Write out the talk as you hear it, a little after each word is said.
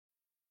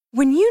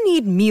When you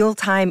need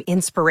mealtime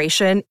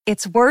inspiration,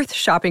 it's worth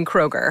shopping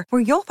Kroger,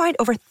 where you'll find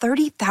over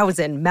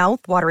 30,000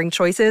 mouth-watering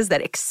choices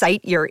that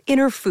excite your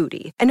inner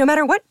foodie. And no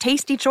matter what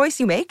tasty choice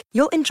you make,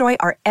 you'll enjoy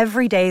our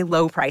everyday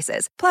low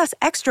prices, plus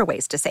extra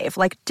ways to save,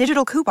 like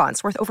digital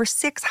coupons worth over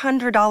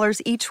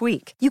 $600 each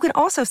week. You can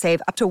also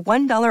save up to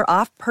 $1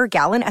 off per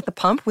gallon at the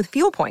pump with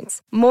fuel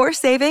points. More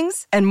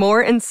savings and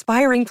more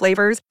inspiring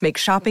flavors make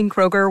shopping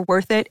Kroger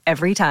worth it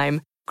every time.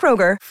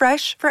 Kroger,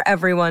 fresh for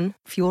everyone.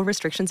 Fuel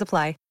restrictions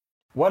apply.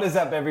 What is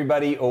up,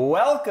 everybody?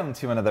 Welcome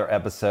to another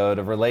episode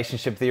of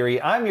Relationship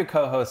Theory. I'm your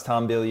co-host,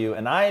 Tom Bilyeu,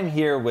 and I am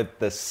here with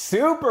the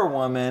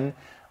superwoman,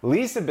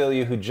 Lisa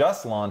Bilyeu, who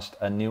just launched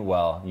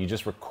you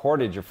just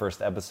recorded your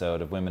first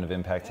episode of Women of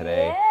Impact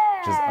today,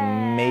 which is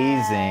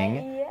amazing.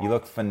 Yeah. You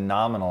look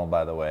phenomenal,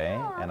 by the way,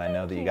 and I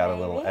know that you got a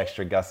little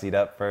extra gussied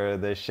up for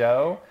this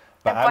show.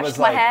 But I was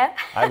like,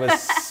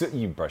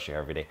 you brush your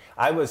hair every day.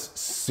 I was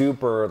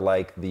super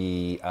like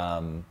the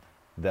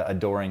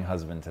adoring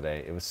husband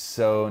today. It was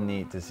so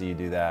neat to see you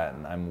do that,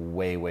 and I'm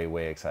way, way,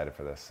 way excited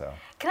for this. So,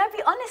 can I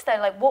be honest though?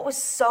 Like, what was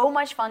so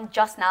much fun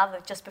just now,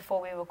 just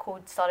before we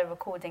started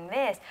recording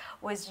this,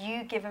 was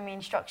you giving me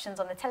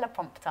instructions on the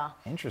teleprompter.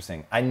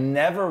 Interesting. I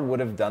never would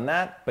have done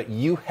that, but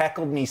you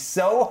heckled me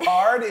so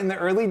hard in the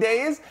early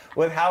days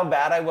with how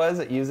bad I was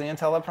at using a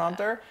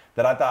teleprompter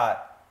that I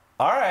thought,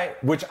 all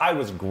right, which I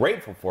was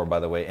grateful for,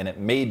 by the way, and it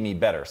made me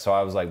better. So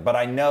I was like, but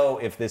I know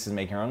if this is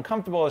making her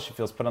uncomfortable, if she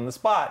feels put on the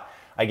spot,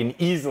 I can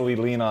easily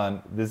lean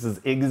on, this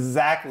is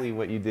exactly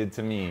what you did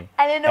to me.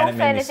 And in all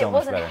fairness, it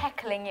wasn't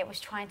heckling, it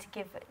was trying to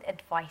give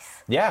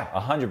advice. Yeah,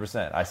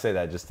 100%. I say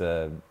that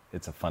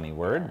it's a funny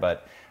word,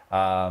 but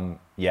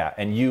yeah,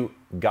 and you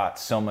got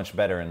so much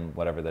better in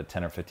whatever the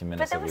 10 or 15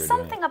 minutes that we were doing. But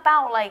there was something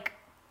about, like,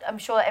 I'm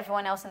sure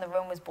everyone else in the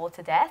room was bored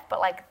to death, but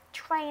like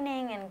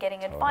training and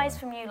getting advice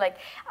from you, like,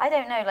 I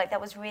don't know, like that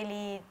was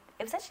really,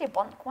 it was actually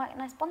quite a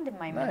nice bonding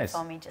moment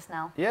for me just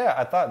now. Yeah,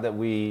 I thought that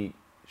we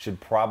should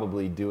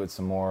probably do it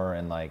some more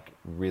and like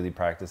really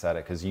practice at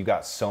it, because you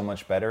got so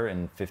much better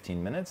in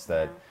 15 minutes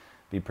that it'd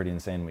be pretty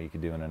insane what you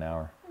could do in an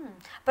hour.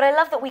 But I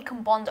love that we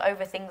can bond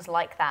over things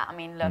like that. I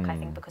mean, look, I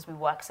think because we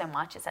work so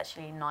much, it's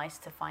actually nice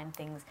to find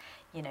things,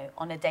 you know,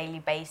 on a daily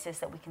basis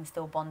that we can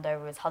still bond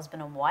over as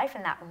husband and wife.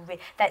 And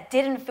that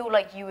didn't feel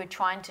like you were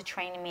trying to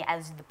train me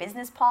as the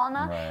business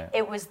partner. Right.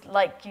 It was,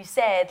 like you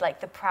said,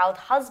 like the proud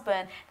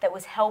husband that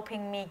was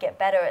helping me get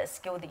better at a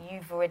skill that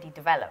you've already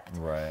developed.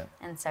 Right.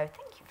 And so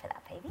thank you for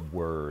that, baby.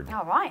 Word.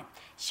 All right.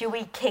 Should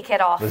we kick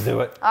it off? Let's do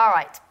it. All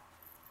right.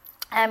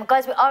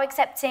 Guys, we are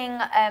accepting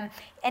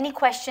any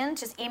questions.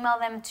 Just email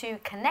them to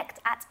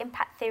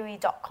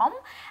connect@impacttheory.com.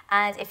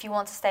 And if you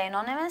want to stay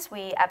anonymous,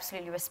 we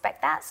absolutely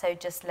respect that. So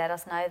just let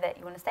us know that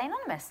you want to stay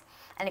anonymous.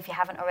 And if you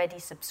haven't already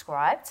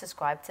subscribe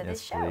to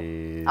this show.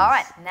 Please. All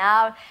right,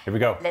 now here we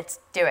go. Let's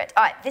do it.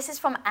 All right, this is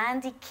from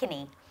Andy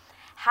Kinney.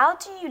 How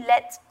do you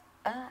let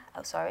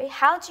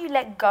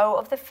go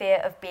of the fear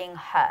of being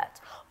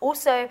hurt?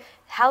 Also,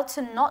 how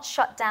to not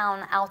shut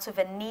down out of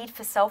a need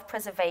for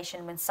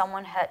self-preservation when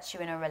someone hurts you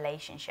in a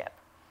relationship?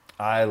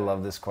 I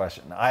love this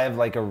question. I have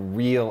like a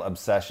real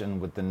obsession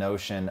with the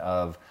notion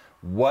of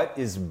what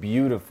is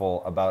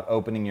beautiful about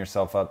opening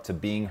yourself up to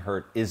being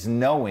hurt is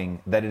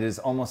knowing that it is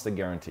almost a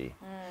guarantee.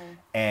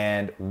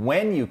 And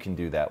when you can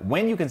do that,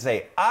 when you can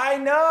say, I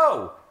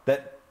know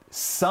that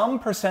some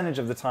percentage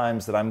of the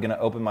times that I'm going to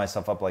open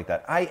myself up like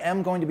that, I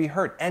am going to be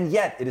hurt. And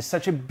yet it is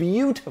such a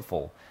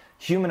beautiful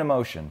human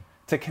emotion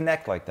to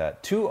connect like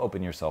that, to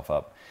open yourself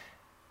up,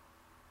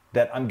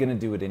 that I'm going to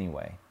do it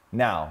anyway.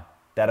 Now,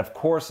 that of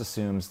course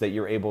assumes that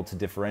you're able to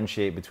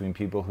differentiate between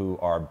people who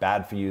are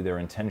bad for you, they're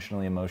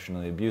intentionally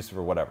emotionally abusive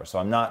or whatever. So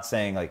I'm not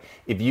saying like,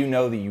 if you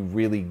know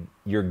that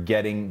you're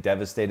getting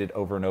devastated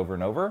over and over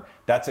and over,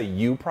 that's a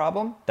you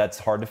problem. That's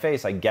hard to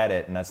face. I get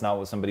it. And that's not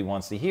what somebody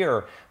wants to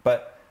hear.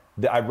 But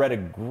I read a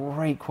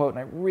great quote, and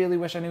I really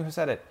wish I knew who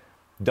said it.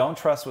 Don't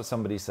trust what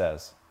somebody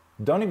says.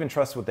 Don't even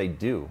trust what they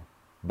do,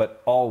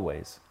 but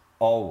always,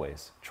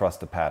 always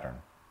trust the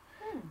pattern.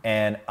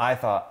 And I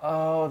thought,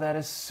 oh, that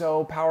is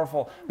so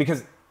powerful,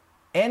 because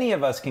any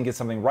of us can get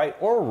something right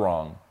or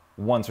wrong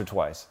once or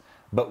twice.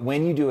 But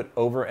when you do it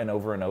over and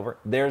over and over,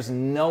 there's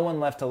no one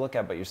left to look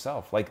at but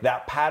yourself. Like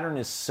that pattern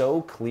is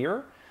so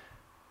clear.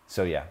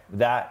 So yeah,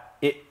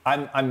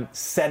 I'm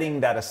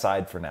setting that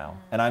aside for now.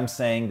 And I'm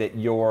saying that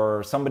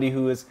you're somebody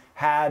who has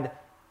had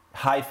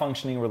high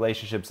functioning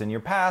relationships in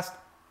your past,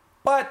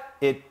 but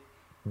it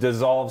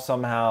dissolved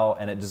somehow,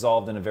 and it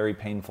dissolved in a very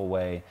painful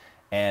way.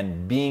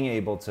 And being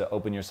able to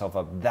open yourself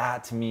up,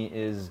 that to me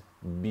is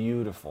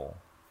beautiful.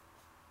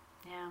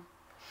 Yeah,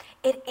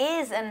 it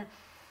is. And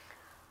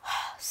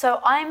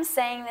so I'm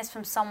saying this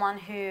from someone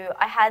who,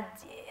 I had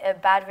a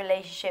bad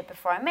relationship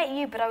before I met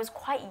you, but I was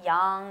quite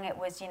young. It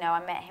was, I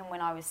met him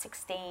when I was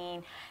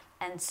 16.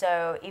 And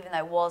so even though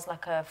it was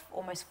like a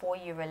almost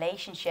 4-year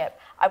relationship,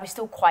 I was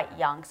still quite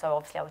young. So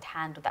obviously I would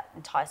handle that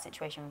entire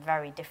situation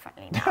very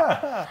differently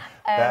now.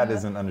 That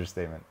is an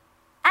understatement.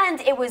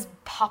 And it was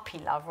puppy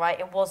love, right?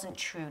 It wasn't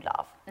true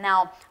love.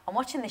 Now, I'm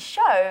watching this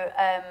show,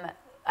 I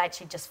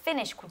actually just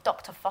finished, called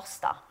Dr.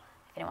 Foster,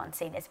 If anyone's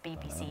seen it, it's a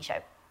BBC show.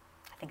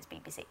 I think it's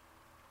BBC.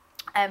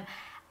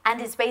 And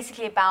it's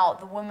basically about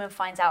the woman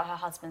finds out her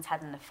husband's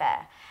had an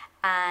affair,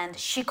 and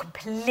she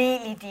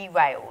completely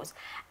derails.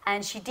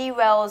 And she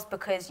derails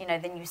because, you know,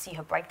 then you see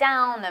her break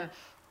down, and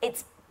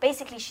it's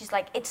basically, she's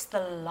like, it's the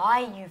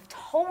lie you've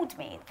told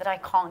me that I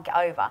can't get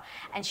over.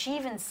 And she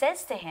even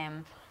says to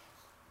him,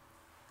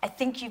 I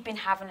think you've been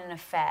having an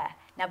affair.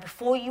 Now,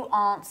 before you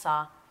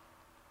answer,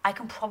 I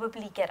can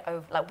probably get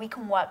over, like, we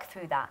can work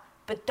through that,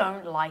 but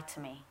don't lie to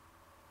me.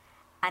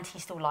 And he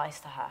still lies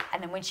to her.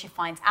 And then when she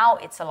finds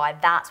out it's a lie,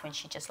 that's when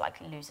she just, like,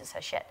 loses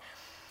her shit.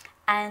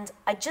 And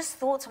I just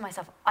thought to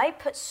myself, I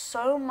put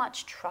so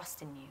much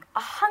trust in you,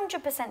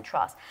 100%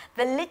 trust.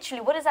 That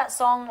literally, what is that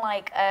song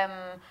like,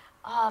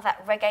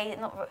 that reggae,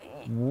 not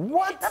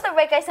the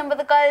reggae song, but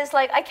the guy is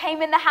like, I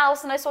came in the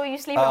house and I saw you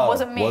sleeping, it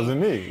wasn't me.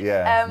 Wasn't me,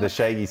 yeah, the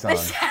Shaggy song. The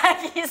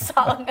Shaggy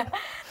song.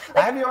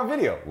 I have you on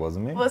video,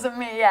 wasn't me. Wasn't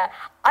me, yeah.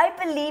 I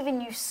believe in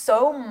you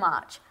so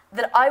much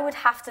that I would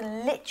have to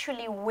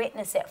literally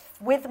witness it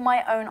with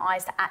my own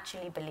eyes to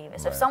actually believe it.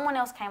 So if someone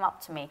else came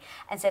up to me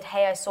and said,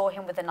 hey, I saw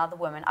him with another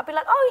woman, I'd be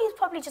like, oh, he's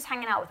probably just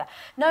hanging out with her.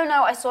 No,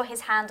 I saw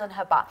his hand on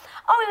her butt.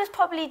 Oh, he was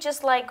probably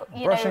just like,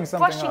 brushing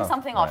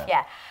something off,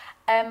 yeah.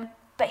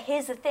 But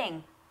here's the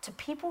thing, to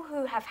people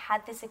who have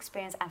had this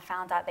experience and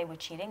found out they were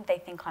cheating, they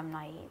think I'm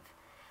naive.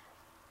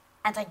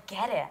 And I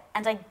get it.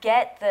 And I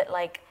get that,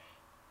 like,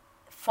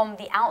 from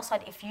the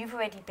outside, if you've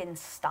already been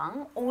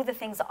stung, all the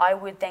things that I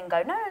would then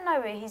go,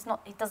 no,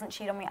 he doesn't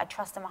cheat on me, I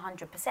trust him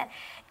 100%,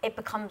 it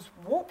becomes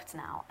warped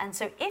now. And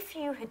so if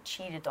you had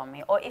cheated on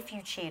me, or if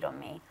you cheat on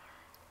me,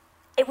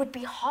 it would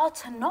be hard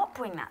to not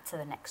bring that to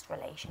the next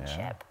relationship.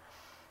 Yeah.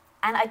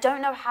 And I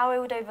don't know how I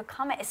would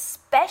overcome it,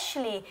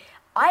 especially,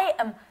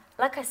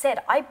 like I said,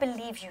 I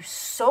believe you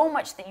so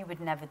much that you would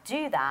never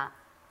do that.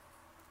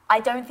 I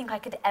don't think I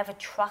could ever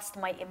trust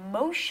my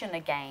emotion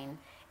again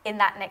in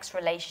that next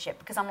relationship,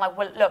 because I'm like,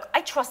 well, look,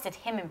 I trusted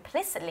him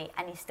implicitly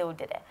and he still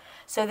did it.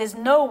 So there's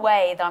no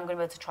way that I'm going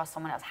to be able to trust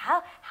someone else.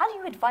 How do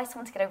you advise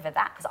someone to get over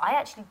that? Because I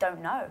actually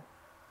don't know.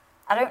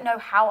 I don't know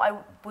how I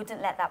wouldn't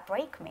let that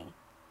break me.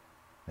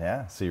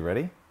 Yeah, so you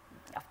ready?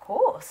 Of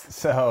course.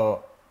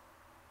 So,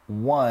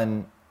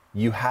 one,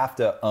 you have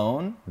to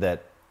own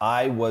that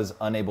I was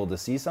unable to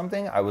see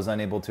something, I was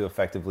unable to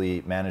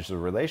effectively manage the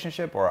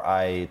relationship, or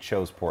I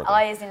chose poorly.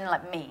 I as in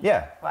like me.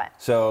 Yeah. Right.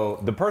 So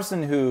the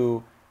person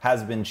who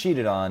has been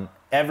cheated on,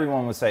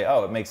 everyone would say,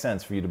 oh, it makes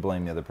sense for you to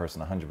blame the other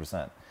person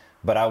 100%.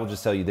 But I will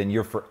just tell you, then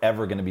you're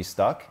forever going to be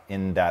stuck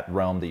in that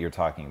realm that you're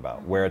talking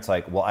about, where it's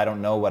like, well, I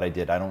don't know what I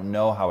did. I don't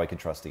know how I could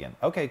trust again.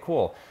 Okay,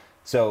 cool.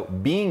 So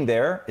being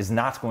there is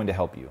not going to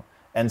help you.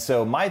 And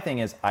so my thing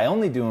is, I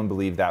only do and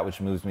believe that which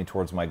moves me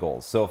towards my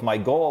goals. So if my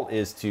goal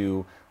is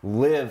to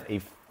live a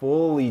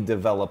fully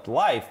developed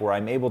life where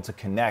I'm able to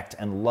connect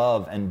and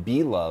love and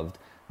be loved,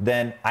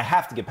 then I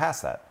have to get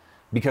past that.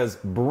 Because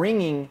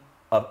bringing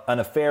an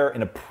affair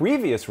in a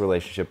previous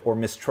relationship or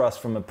mistrust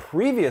from a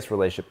previous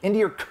relationship into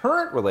your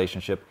current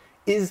relationship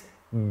is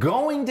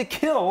going to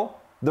kill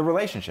the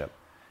relationship.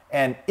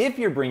 And if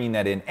you're bringing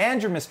that in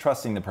and you're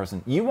mistrusting the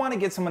person, you want to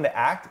get someone to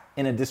act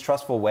in a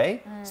distrustful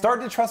way, start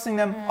distrusting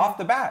them off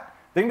the bat.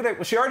 They're gonna be like,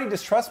 well, she already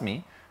distrusts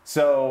me,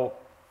 so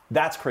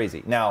that's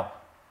crazy. Now,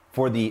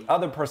 for the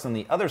other person on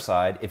the other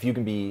side, if you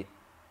can be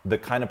the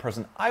kind of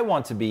person I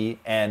want to be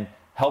and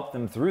help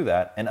them through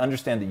that and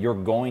understand that you're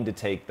going to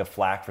take the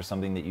flack for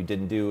something that you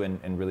didn't do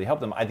and really help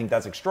them, I think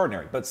that's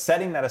extraordinary. But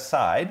setting that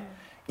aside,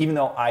 even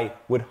though I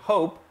would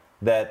hope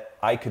that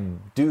I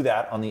could do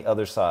that on the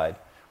other side,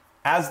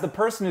 as the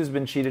person who's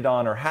been cheated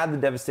on or had the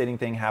devastating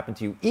thing happen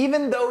to you,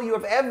 even though you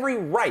have every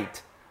right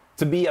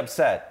to be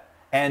upset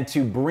and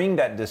to bring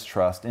that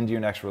distrust into your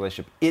next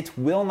relationship, it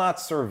will not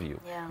serve you.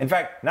 Yeah. In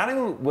fact, not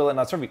only will it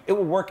not serve you, it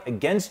will work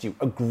against you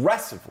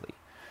aggressively.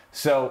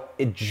 So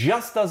it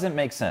just doesn't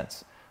make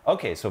sense.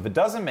 Okay, so if it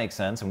doesn't make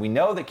sense, and we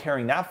know that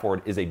carrying that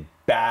forward is a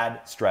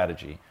bad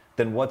strategy,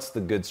 then what's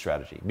the good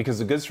strategy? Because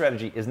the good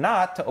strategy is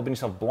not to open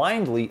yourself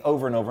blindly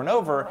over and over and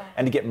over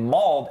and to get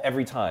mauled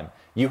every time.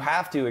 You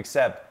have to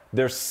accept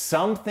there's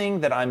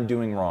something that I'm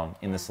doing wrong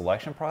in the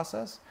selection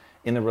process,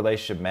 in the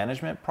relationship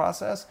management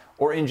process,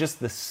 or in just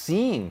the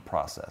seeing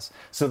process,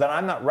 so that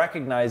I'm not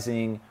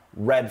recognizing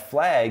red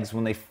flags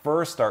when they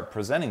first start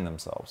presenting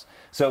themselves.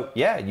 So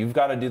yeah, you've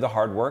got to do the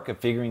hard work of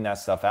figuring that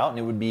stuff out, and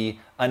it would be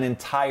an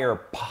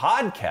entire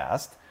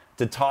podcast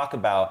to talk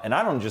about, and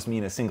I don't just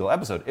mean a single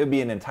episode, it would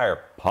be an entire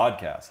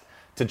podcast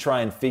to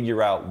try and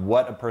figure out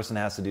what a person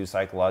has to do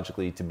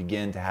psychologically to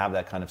begin to have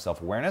that kind of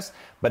self-awareness.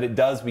 But it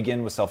does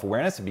begin with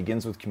self-awareness. It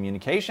begins with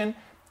communication.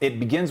 It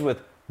begins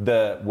with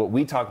what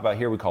we talk about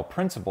here, we call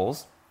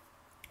principles,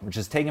 which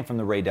is taken from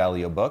the Ray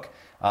Dalio book.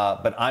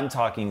 But I'm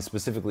talking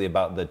specifically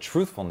about the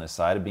truthfulness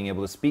side of being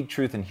able to speak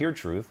truth and hear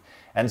truth.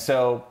 And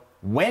so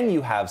when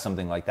you have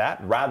something like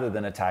that, rather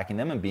than attacking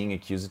them and being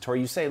accusatory,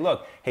 you say,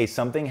 look, hey,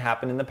 something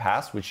happened in the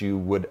past, which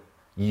you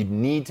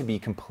need to be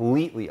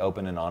completely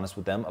open and honest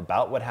with them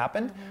about what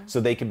happened, so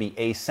they can be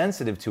A,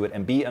 sensitive to it,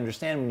 and B,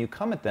 understand when you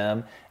come at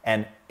them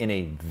and in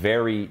a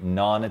very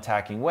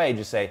non-attacking way,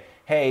 just say,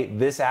 hey,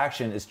 this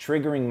action is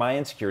triggering my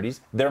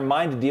insecurities. They're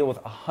mine to deal with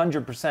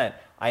 100%.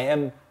 I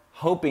am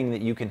hoping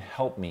that you can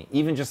help me.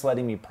 Even just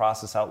letting me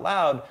process out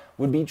loud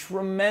would be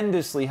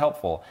tremendously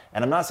helpful.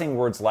 And I'm not saying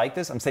words like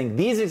this, I'm saying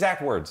these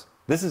exact words.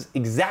 This is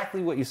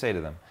exactly what you say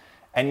to them.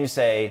 And you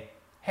say,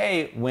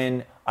 hey,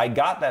 when I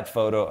got that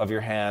photo of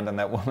your hand on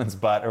that woman's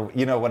butt, or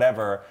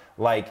whatever,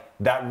 like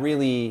that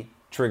really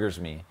triggers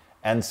me.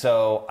 And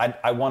so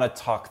I want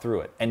to talk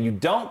through it. And you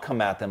don't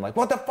come at them like,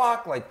 what the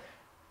fuck? Like,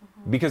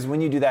 because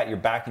when you do that, you're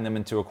backing them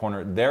into a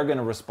corner. They're going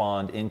to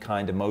respond in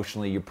kind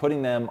emotionally. You're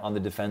putting them on the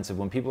defensive.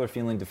 When people are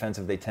feeling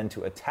defensive, they tend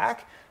to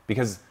attack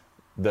because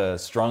the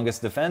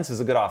strongest defense is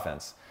a good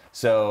offense.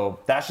 So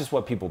that's just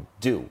what people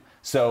do.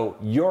 So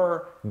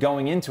you're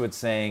going into it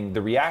saying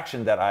the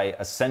reaction that I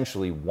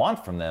essentially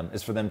want from them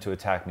is for them to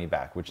attack me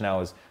back, which now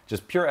is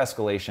just pure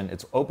escalation.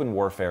 It's open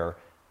warfare.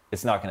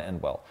 It's not going to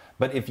end well.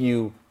 But if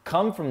you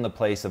come from the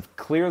place of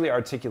clearly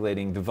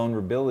articulating the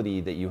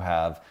vulnerability that you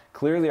have,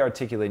 clearly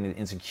articulating the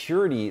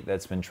insecurity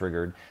that's been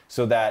triggered,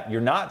 so that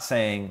you're not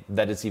saying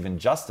that it's even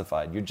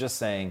justified. You're just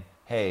saying,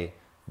 hey,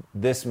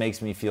 this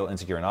makes me feel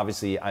insecure. And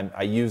obviously,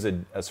 I use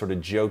a sort of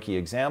jokey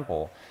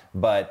example,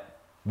 but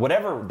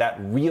whatever that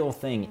real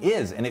thing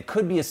is, and it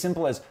could be as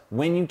simple as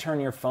when you turn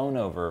your phone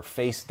over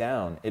face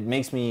down, it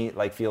makes me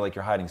feel like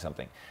you're hiding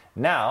something.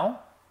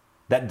 Now,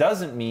 that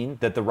doesn't mean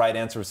that the right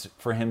answer is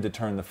for him to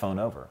turn the phone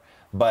over,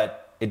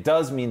 but it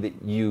does mean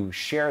that you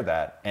share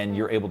that and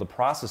you're able to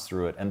process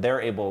through it and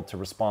they're able to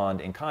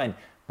respond in kind.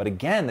 But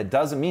again, that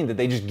doesn't mean that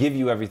they just give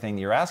you everything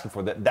that you're asking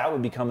for. That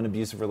would become an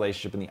abusive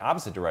relationship in the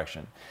opposite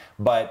direction.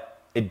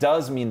 But it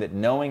does mean that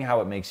knowing how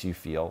it makes you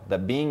feel,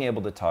 that being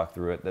able to talk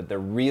through it, that they're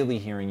really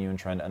hearing you and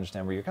trying to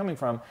understand where you're coming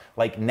from,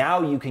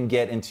 now you can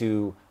get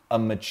into a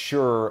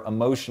mature,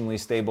 emotionally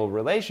stable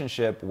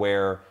relationship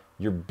where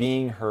you're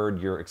being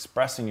heard, you're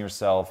expressing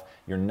yourself,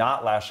 you're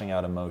not lashing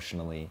out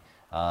emotionally,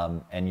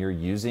 and you're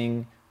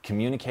using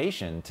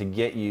communication to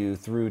get you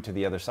through to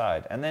the other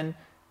side. And then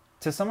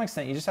to some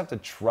extent, you just have to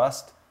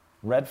trust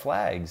red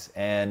flags.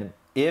 And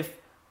if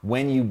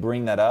when you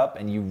bring that up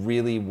and you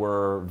really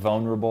were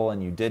vulnerable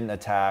and you didn't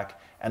attack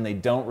and they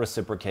don't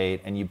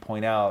reciprocate and you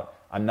point out,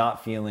 I'm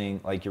not feeling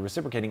like you're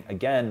reciprocating,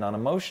 again,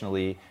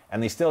 non-emotionally,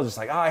 and they still just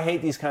I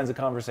hate these kinds of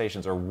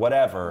conversations or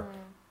whatever,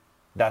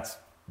 that's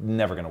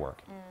never gonna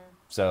work.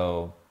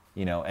 So,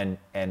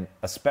 and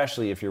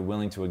especially if you're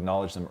willing to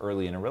acknowledge them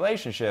early in a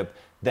relationship,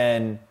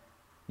 then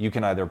you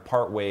can either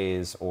part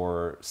ways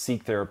or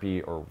seek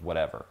therapy or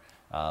whatever.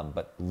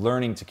 But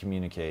learning to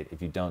communicate,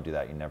 if you don't do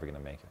that, you're never gonna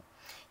make it.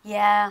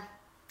 Yeah,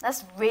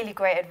 that's really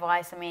great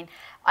advice. I mean,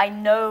 I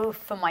know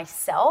for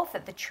myself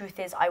that the truth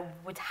is I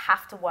would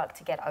have to work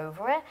to get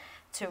over it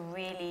to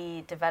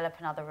really develop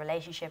another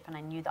relationship, and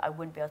I knew that I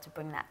wouldn't be able to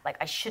bring that,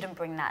 I shouldn't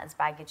bring that as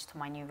baggage to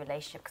my new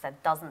relationship because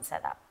that doesn't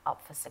set that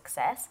up for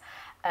success.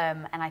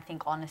 And I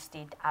think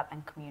honesty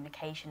and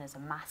communication is a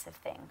massive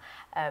thing.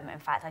 In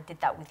fact, I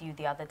did that with you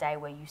the other day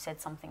where you said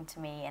something to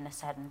me in a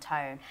certain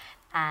tone,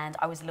 and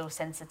I was a little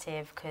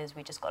sensitive because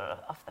we just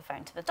got off the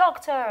phone to the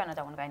doctor, and I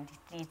don't want to go into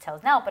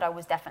details now, but I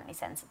was definitely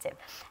sensitive.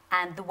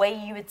 And the way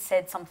you had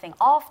said something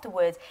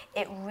afterwards,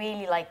 it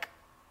really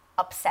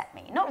upset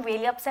me. Not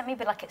really upset me,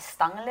 but it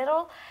stung a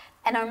little.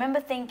 And I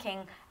remember thinking,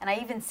 and I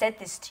even said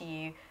this to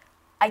you,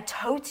 I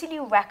totally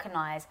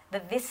recognize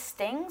that this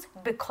stings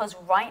because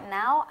right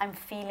now I'm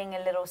feeling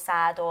a little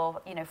sad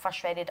or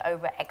frustrated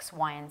over X,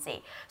 Y, and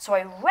Z. So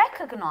I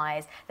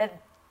recognize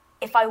that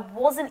if I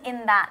wasn't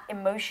in that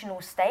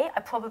emotional state, I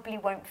probably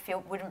wouldn't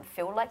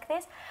feel like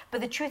this.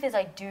 But the truth is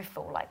I do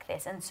feel like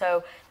this. And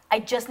so I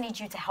just need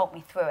you to help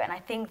me through it. And I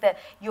think that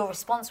your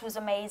response was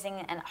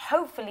amazing. And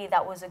hopefully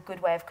that was a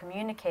good way of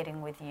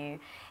communicating with you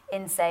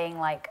in saying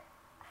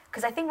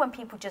because I think when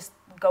people just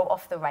go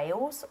off the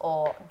rails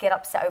or get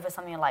upset over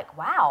something, you're like,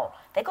 wow,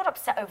 they got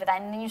upset over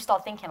that. And then you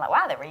start thinking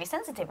wow, they're really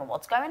sensitive and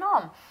what's going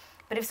on?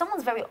 But if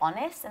someone's very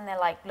honest and they're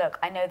like, look,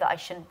 I know that I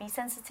shouldn't be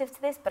sensitive to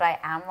this, but I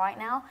am right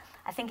now,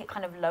 I think it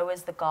kind of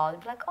lowers the guard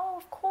and be like, oh,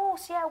 of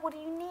course, yeah, what do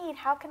you need?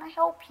 How can I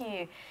help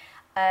you?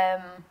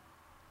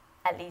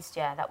 At least,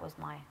 yeah, that was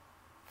my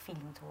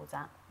feeling towards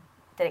that.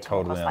 Did it come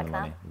across like that?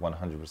 Totally on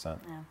the money, 100%.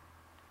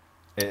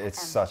 Yeah.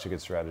 It's such a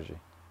good strategy.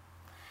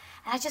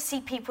 And I just see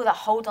people that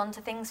hold on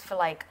to things for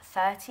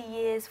 30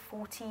 years,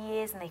 40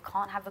 years, and they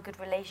can't have a good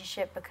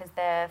relationship because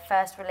their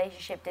first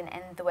relationship didn't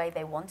end the way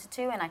they wanted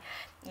to. And I,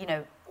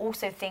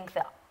 also think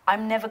that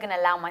I'm never going to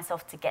allow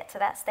myself to get to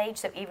that stage.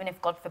 So even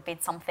if, God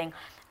forbid, something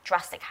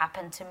drastic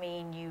happened to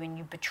me and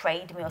you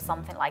betrayed me or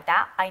something like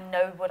that, I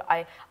know what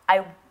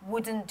I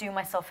wouldn't do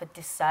myself a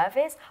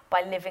disservice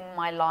by living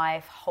my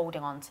life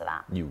holding on to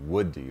that. You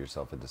would do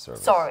yourself a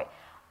disservice. Sorry.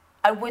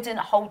 I wouldn't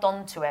hold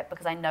on to it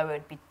because I know it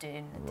would be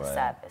doing a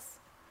disservice.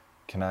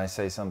 Can I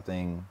say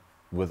something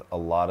with a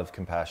lot of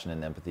compassion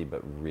and empathy,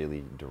 but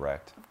really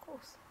direct? Of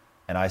course.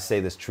 And I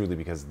say this truly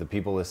because the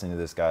people listening to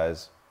this,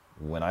 guys,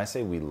 when I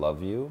say we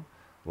love you,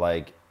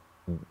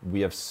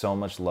 we have so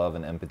much love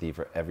and empathy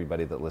for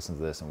everybody that listens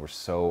to this, and we're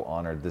so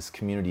honored. This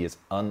community is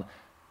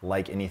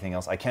unlike anything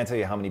else. I can't tell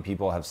you how many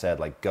people have said,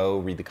 go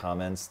read the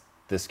comments.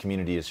 this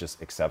community is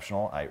just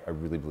exceptional. I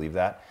really believe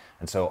that.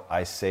 And so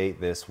I say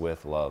this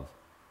with love.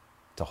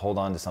 To hold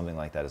on to something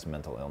like that is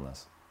mental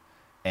illness.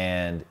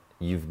 And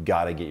you've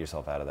got to get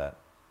yourself out of that.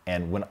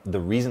 And the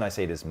reason I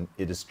say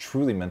it is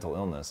truly mental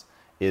illness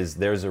is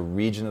there's a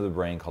region of the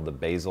brain called the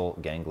basal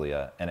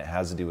ganglia, and it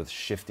has to do with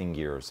shifting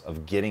gears,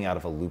 of getting out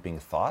of a looping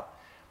thought.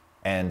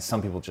 And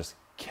some people just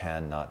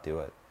cannot do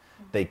it.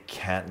 They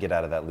can't get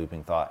out of that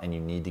looping thought, and you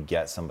need to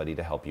get somebody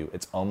to help you.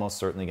 It's almost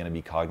certainly going to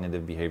be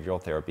cognitive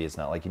behavioral therapy. It's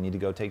not like you need to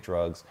go take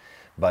drugs,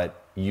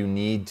 but you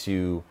need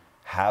to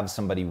have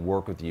somebody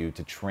work with you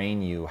to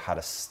train you how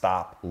to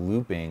stop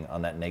looping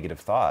on that negative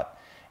thought.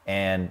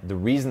 And the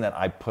reason that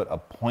I put a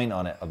point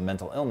on it of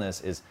mental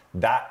illness is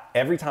that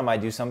every time I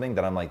do something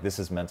that I'm like, this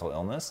is mental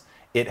illness,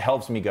 it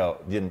helps me go,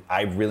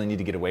 I really need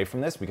to get away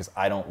from this, because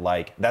I don't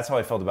like, that's how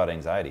I felt about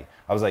anxiety.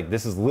 I was like,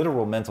 this is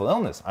literal mental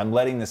illness. I'm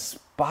letting this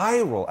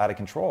spiral out of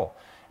control.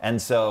 And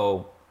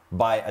so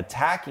by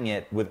attacking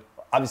it with,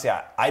 obviously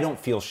I don't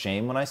feel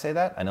shame when I say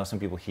that. I know some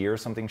people hear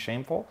something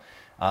shameful,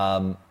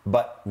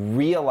 but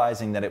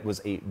realizing that it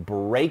was a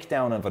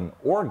breakdown of an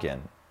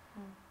organ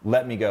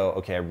let me go,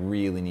 okay, I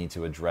really need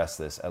to address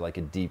this at like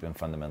a deep and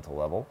fundamental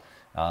level.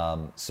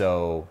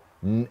 So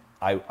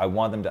I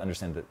want them to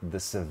understand the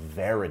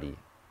severity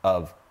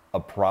of a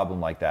problem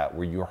like that,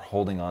 where you're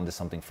holding on to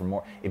something for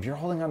more. If you're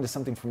holding on to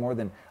something for more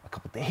than a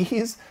couple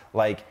days,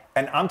 like,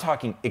 and I'm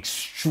talking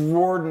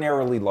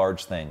extraordinarily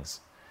large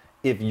things.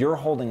 If you're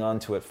holding on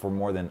to it for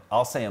more than,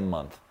 I'll say a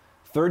month,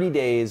 30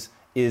 days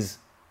is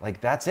like,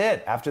 that's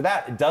it. After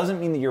that, it doesn't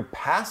mean that you're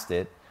past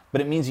it,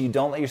 but it means you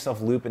don't let yourself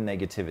loop in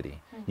negativity.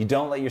 You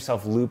don't let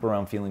yourself loop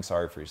around feeling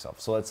sorry for yourself.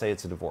 So let's say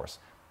it's a divorce.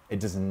 It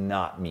does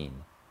not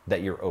mean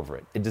that you're over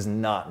it. It does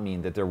not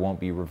mean that there won't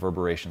be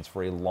reverberations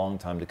for a long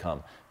time to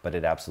come. But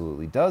it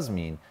absolutely does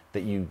mean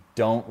that you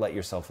don't let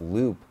yourself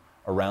loop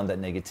around that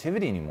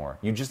negativity anymore.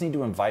 You just need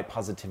to invite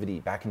positivity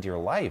back into your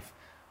life.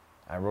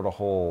 I wrote a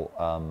whole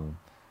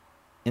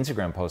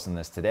Instagram post on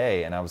this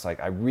today, and I was like,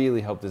 I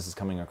really hope this is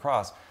coming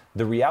across.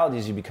 The reality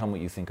is you become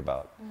what you think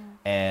about.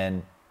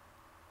 And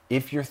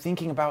if you're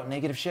thinking about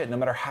negative shit, no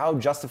matter how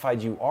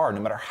justified you are,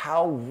 no matter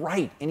how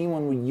right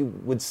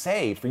anyone would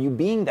say for you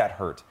being that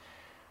hurt,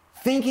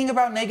 thinking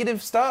about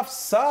negative stuff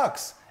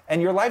sucks.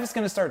 And your life is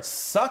going to start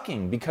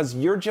sucking because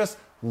you're just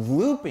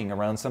looping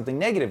around something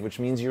negative, which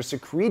means you're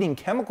secreting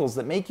chemicals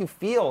that make you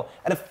feel,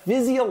 at a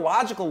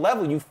physiological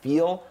level, you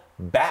feel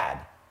bad.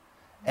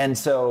 And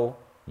so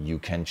you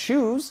can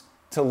choose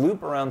to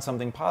loop around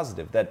something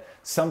positive, that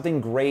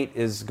something great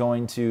is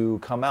going to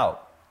come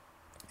out.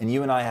 And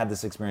you and I had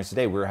this experience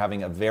today. We were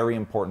having a very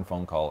important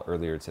phone call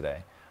earlier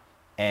today.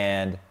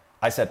 And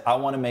I said, I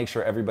want to make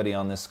sure everybody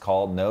on this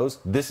call knows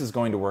this is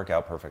going to work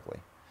out perfectly.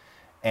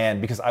 And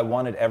because I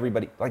wanted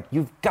everybody, like,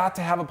 you've got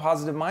to have a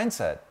positive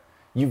mindset.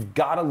 You've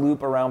got to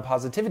loop around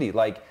positivity.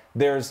 Like,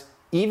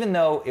 even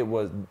though it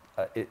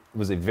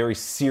was a very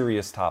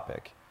serious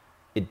topic,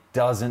 it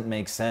doesn't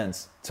make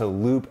sense to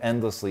loop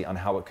endlessly on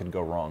how it could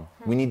go wrong.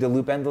 We need to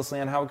loop endlessly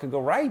on how it could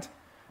go right.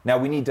 Now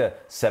we need to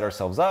set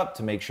ourselves up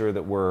to make sure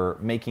that we're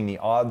making the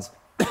odds,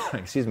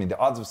 the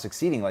odds of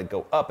succeeding, like,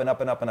 go up and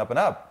up and up and up and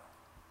up.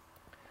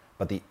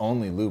 But the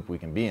only loop we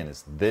can be in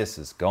is, this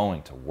is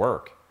going to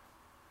work.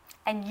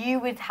 And you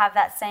would have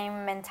that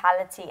same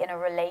mentality in a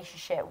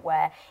relationship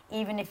where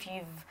even if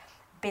you've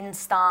been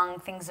stung,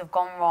 things have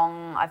gone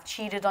wrong, I've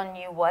cheated on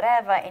you,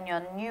 whatever, in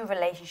your new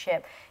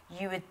relationship,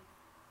 you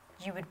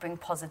would bring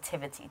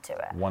positivity to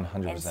it.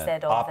 100%.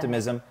 Instead of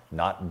optimism,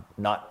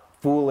 not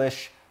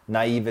foolish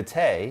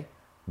naivete,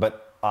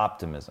 but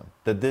optimism.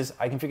 That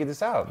I can figure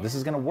this out. Yeah. This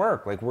is going to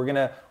work. Like, we're going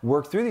to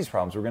work through these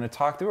problems. We're going to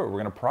talk through it.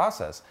 We're going to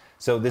process.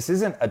 So this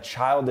isn't a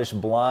childish,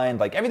 blind,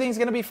 like, everything's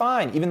going to be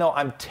fine, even though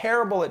I'm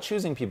terrible at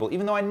choosing people,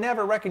 even though I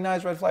never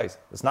recognize red flags.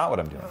 That's not what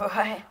I'm doing.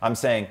 Right. I'm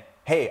saying,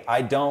 hey,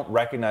 I don't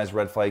recognize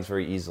red flags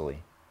very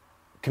easily.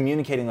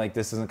 Communicating like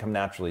this doesn't come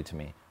naturally to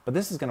me. But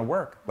this is going to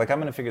work. Like, I'm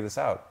going to figure this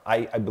out.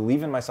 I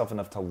believe in myself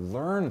enough to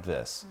learn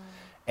this.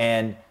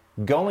 And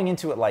going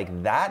into it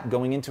like that,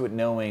 going into it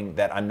knowing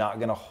that I'm not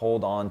going to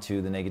hold on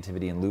to the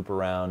negativity and loop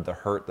around the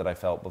hurt that I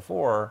felt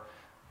before,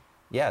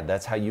 yeah,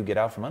 that's how you get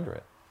out from under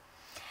it.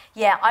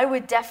 Yeah, I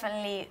would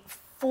definitely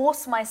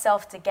force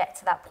myself to get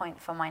to that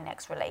point for my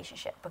next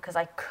relationship, because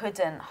I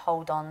couldn't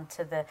hold on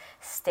to the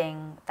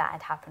sting that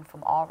had happened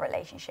from our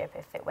relationship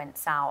if it went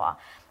sour.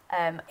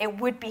 It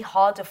would be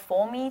harder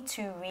for me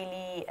to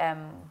really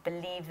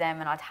believe them,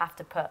 and I'd have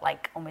to put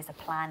like almost a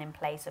plan in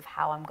place of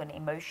how I'm going to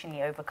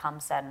emotionally overcome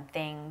certain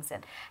things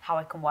and how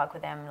I can work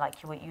with them, like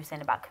what you were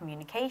saying about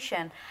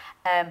communication.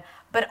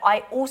 But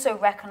I also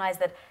recognize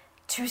that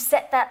to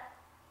set that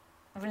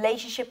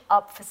relationship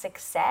up for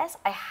success,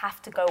 I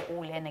have to go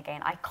all in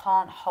again. I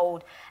can't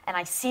hold, and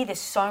I see this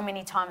so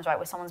many times, right,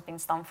 where someone's been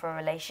stung for a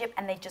relationship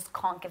and they just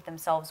can't give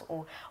themselves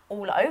all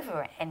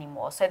over it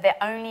anymore. So they're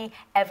only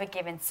ever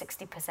given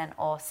 60%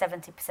 or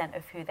 70%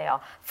 of who they are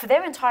for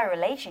their entire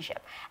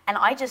relationship. And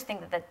I just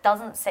think that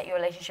doesn't set your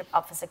relationship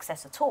up for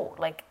success at all.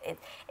 Like,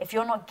 if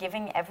you're not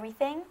giving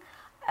everything,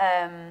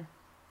 then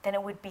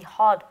it would be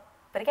hard.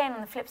 But again,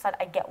 on the flip side,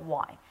 I get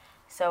why.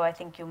 So I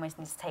think you almost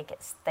need to take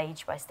it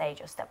stage by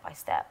stage or step by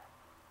step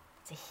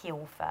to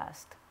heal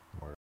first.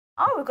 Word.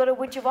 Oh, we've got a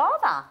would you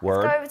rather.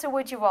 Word. Let's go over to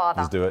would you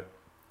rather. Let's do it.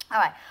 All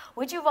right.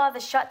 Would you rather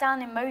shut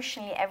down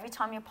emotionally every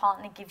time your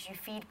partner gives you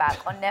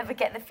feedback or never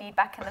get the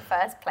feedback in the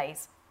first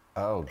place?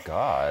 Oh,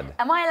 God.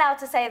 Am I allowed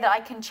to say that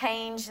I can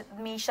change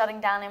me shutting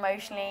down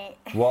emotionally?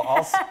 Well,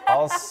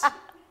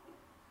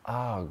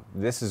 oh,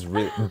 this is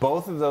really,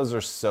 both of those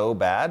are so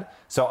bad.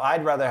 So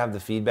I'd rather have the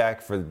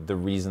feedback for the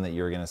reason that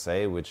you're going to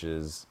say, which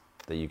is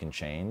that you can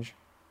change.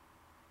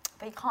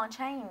 But you can't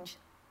change.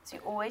 So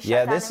you always shut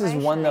Yeah, down this is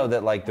one, though,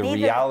 that like the Neither-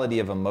 reality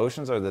of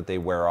emotions are that they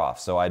wear off.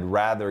 So I'd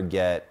rather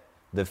get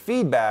the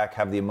feedback,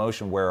 have the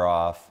emotion wear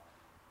off,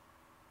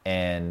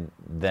 and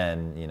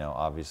then, you know,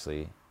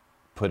 obviously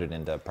put it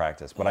into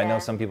practice. But I know Yeah.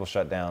 some people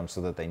shut down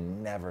so that they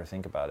never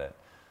think about it.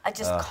 I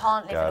just Ugh,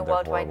 can't live in a God, they're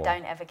world where I horrible.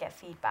 don't ever get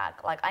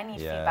feedback. Like, I need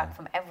Yeah, feedback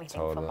from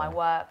everything, from my totally.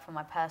 work, from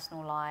my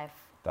personal life.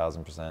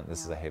 1000%.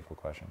 This is a hateful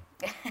question.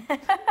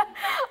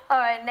 All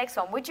right, next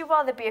one. Would you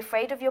rather be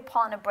afraid of your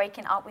partner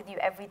breaking up with you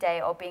every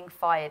day or being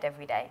fired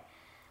every day?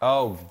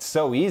 Oh,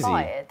 so easy.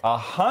 Fired.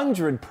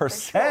 100%. For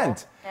sure.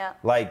 Yeah.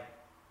 Like,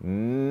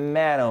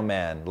 man, oh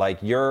man. Like,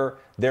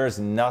 there's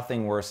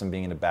nothing worse than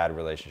being in a bad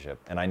relationship.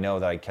 And I know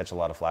that I catch a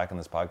lot of flack on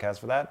this podcast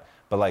for that,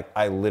 but like,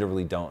 I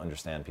literally don't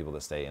understand people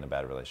that stay in a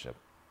bad relationship.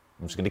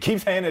 I'm just gonna keep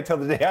saying it till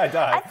the day I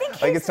die. I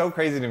think like, it's so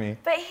crazy to me.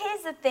 But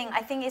here's the thing.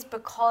 I think it's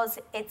because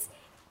it's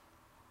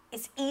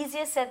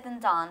easier said than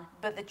done,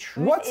 but the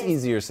truth What's is...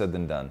 easier said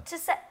than done? To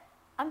say,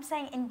 I'm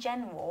saying in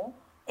general,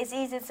 it's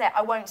easier to say,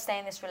 I won't stay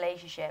in this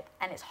relationship,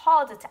 and it's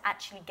harder to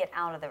actually get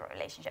out of the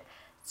relationship.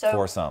 So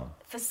For some.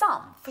 For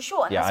some, for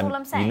sure, and that's all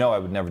I'm saying. You know I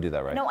would never do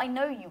that, right? No, I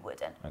know you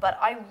wouldn't, but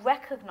I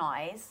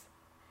recognize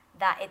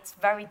that it's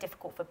very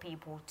difficult for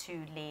people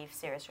to leave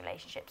serious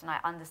relationships, and I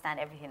understand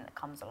everything that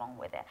comes along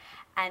with it.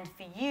 And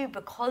for you,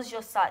 because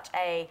you're such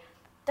a,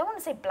 don't want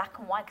to say black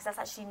and white, because that's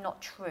actually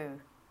not true.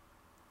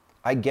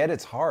 I get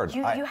it's hard.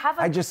 You have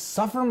a- I just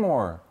suffer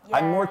more.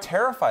 I'm more Yeah.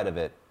 terrified of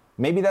it.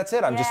 Maybe that's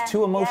it. I'm just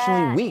too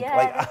emotionally weak. yeah.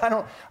 Like I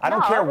don't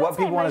No, care I what wouldn't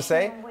say people want to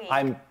say.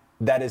 emotionally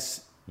weak.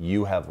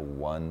 You have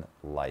one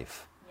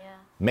life. Yeah.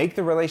 Make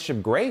the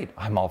relationship great.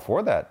 I'm all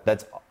for that.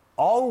 That's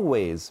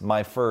always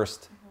my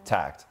first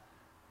tact.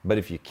 But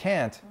if you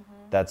can't,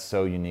 that's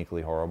so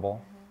uniquely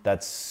horrible.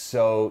 That's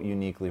so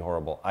uniquely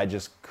horrible. I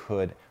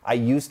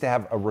used to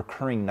have a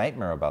recurring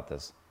nightmare about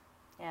this.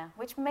 Yeah,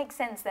 which makes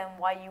sense then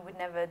why you would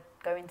never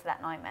go into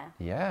that nightmare.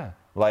 Yeah.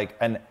 Like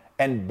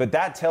but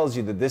that tells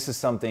you that this is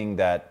something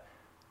that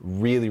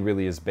really,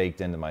 really is baked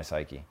into my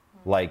psyche.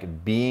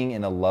 Like being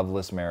in a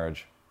loveless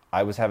marriage,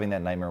 I was having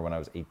that nightmare when I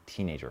was a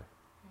teenager.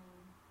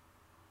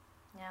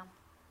 Yeah,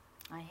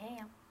 I hear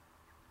you.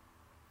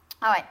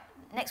 All right,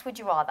 next would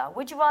you rather?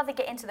 Would you rather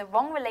get into the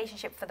wrong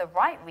relationship for the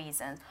right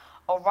reasons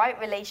or right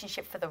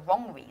relationship for the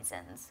wrong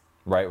reasons?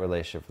 Right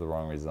relationship for the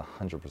wrong reason,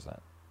 100%.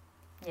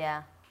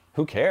 Yeah.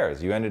 Who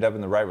cares? You ended up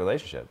in the right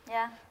relationship.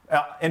 Yeah.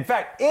 In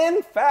fact,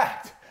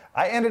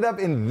 I ended up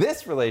in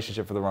this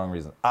relationship for the wrong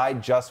reason. I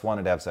just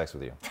wanted to have sex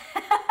with you.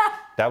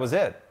 That was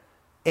it.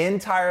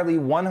 Entirely,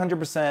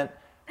 100%.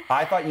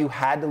 I thought you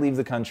had to leave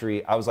the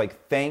country. I was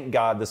like, thank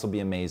God this will be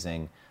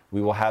amazing.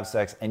 We will have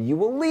sex and you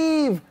will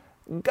leave.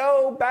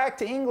 Go back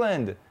to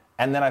England.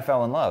 And then I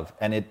fell in love.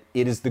 And it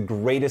is the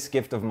greatest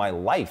gift of my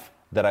life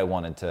that I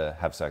wanted to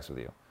have sex with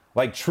you.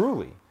 Like,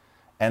 truly.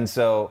 And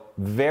so,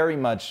 very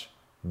much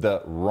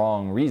the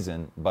wrong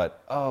reason,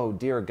 but oh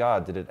dear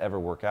God, did it ever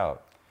work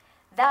out?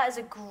 That is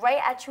a great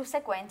actual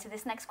segue into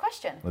this next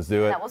question. Let's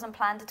do it. That wasn't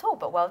planned at all,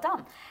 but well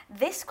done.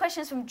 This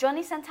question is from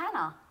Johnny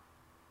Santana.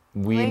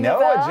 We Ring know a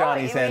bell? a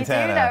Johnny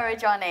Santana. We do know a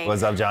Johnny.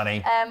 What's up,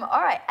 Johnny?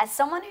 All right. As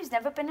someone who's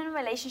never been in a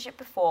relationship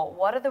before,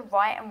 what are the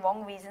right and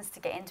wrong reasons to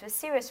get into a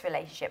serious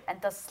relationship?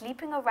 And does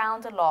sleeping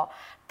around a lot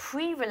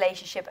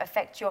pre-relationship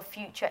affect your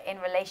future in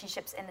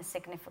relationships in a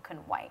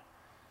significant way?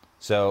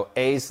 So,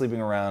 sleeping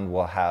around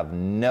will have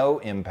no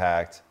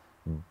impact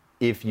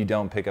if you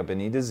don't pick up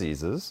any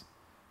diseases.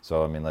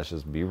 So, I mean, let's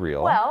just be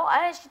real. Well,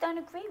 I actually don't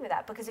agree with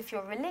that because if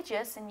you're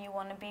religious and you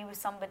want to be with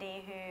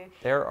somebody who...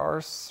 There are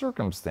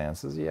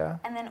circumstances, yeah.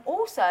 And then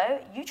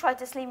also, you tried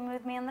to sleep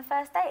with me on the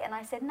first date and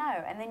I said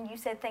no. And then you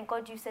said, thank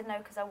God you said no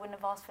because I wouldn't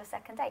have asked for a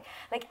second date.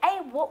 Like,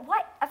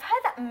 why? I've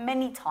heard that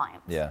many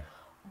times. Yeah.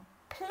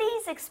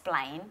 Please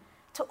explain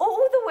to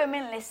all the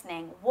women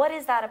listening, what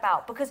is that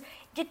about? Because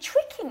you're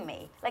tricking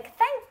me. Like,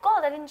 thank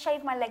God I didn't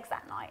shave my legs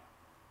that night.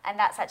 And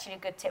that's actually a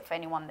good tip for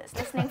anyone that's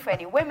listening, for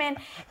any women.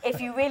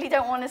 If you really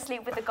don't want to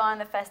sleep with the guy on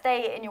the first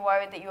date and you're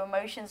worried that your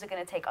emotions are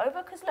going to take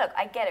over, because look,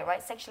 I get it,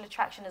 right? Sexual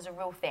attraction is a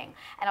real thing.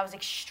 And I was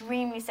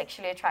extremely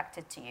sexually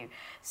attracted to you.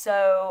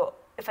 So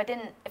if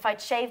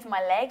I'd shaved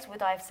my legs,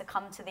 would I have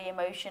succumbed to the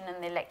emotion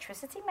and the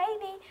electricity?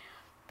 Maybe.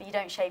 But you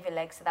don't shave your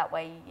legs, so that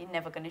way you're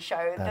never going to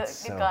show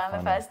the guy on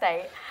the first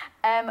date.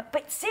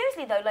 But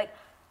seriously though, like,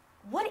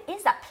 what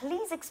is that?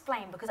 Please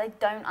explain, because I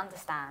don't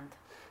understand.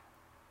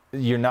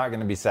 You're not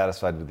going to be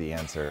satisfied with the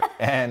answer.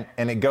 and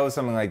it goes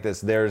something like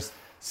this. There's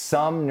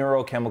some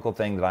neurochemical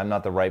thing that I'm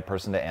not the right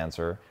person to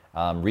answer.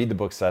 Read the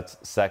book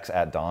Sex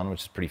at Dawn,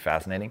 which is pretty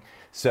fascinating.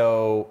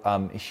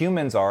 So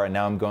humans are, and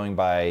now I'm going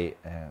by,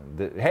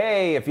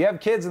 hey, if you have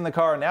kids in the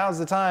car, now's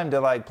the time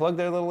to like plug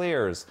their little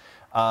ears.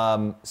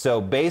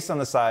 So based on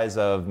the size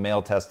of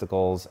male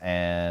testicles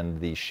and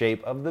the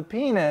shape of the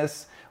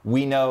penis,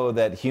 we know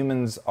that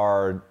humans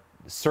are,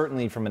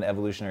 certainly from an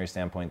evolutionary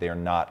standpoint, they are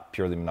not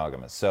purely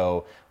monogamous.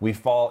 So we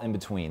fall in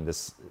between.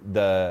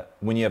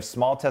 When you have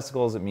small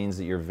testicles, it means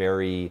that you're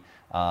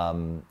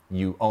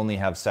you only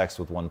have sex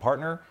with one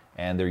partner,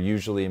 and they're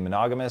usually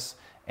monogamous.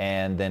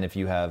 And then if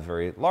you have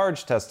very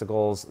large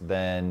testicles,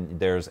 then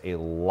there's a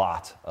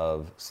lot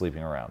of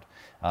sleeping around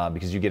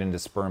because you get into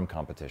sperm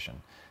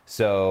competition.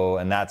 So,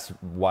 and that's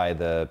why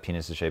the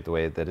penis is shaped the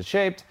way that it's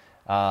shaped,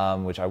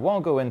 which I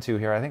won't go into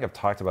here. I think I've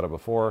talked about it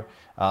before.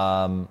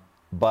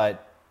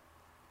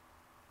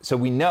 So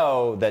we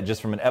know that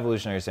just from an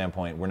evolutionary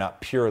standpoint, we're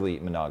not purely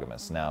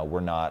monogamous. Now, we're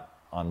not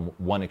on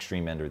one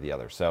extreme end or the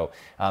other. So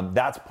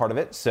that's part of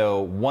it.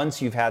 So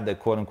once you've had the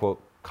quote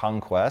unquote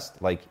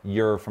conquest, like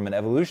from an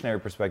evolutionary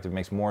perspective, it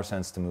makes more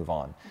sense to move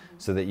on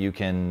so that you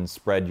can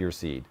spread your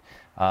seed.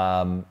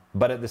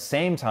 But at the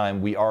same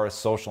time, we are a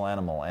social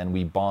animal and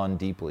we bond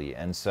deeply.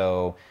 And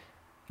so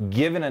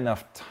given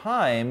enough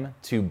time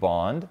to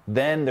bond,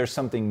 then there's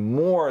something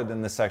more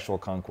than the sexual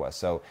conquest.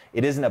 So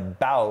it isn't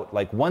about,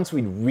 like, once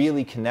we'd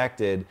really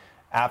connected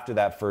after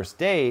that first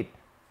date,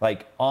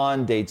 like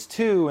on dates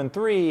 2 and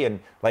 3,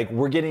 and like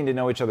we're getting to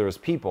know each other as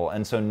people.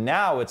 And so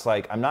now it's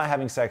like, I'm not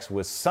having sex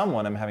with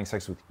someone, I'm having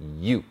sex with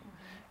you.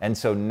 And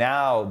so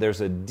now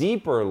there's a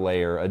deeper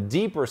layer, a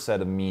deeper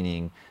set of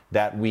meaning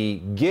that we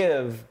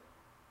give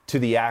to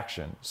the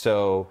action.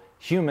 So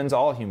humans,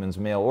 all humans,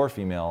 male or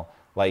female,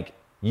 like,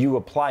 you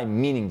apply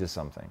meaning to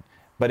something.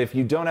 But if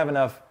you don't have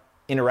enough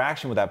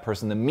interaction with that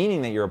person, the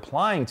meaning that you're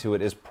applying to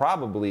it is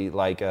probably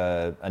like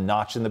a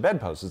notch in the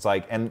bedpost. It's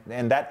like, and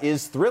that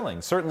is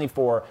thrilling. Certainly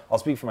I'll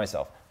speak for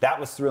myself. That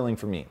was thrilling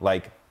for me.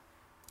 Like,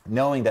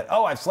 knowing that,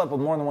 oh, I've slept with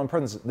more than one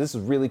person, this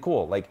is really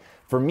cool. Like,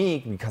 for me,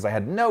 because I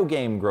had no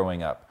game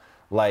growing up,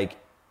 like,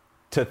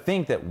 to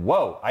think that,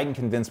 whoa, I can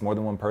convince more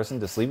than one person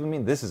to sleep with me,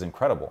 this is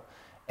incredible.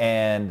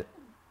 And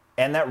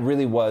that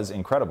really was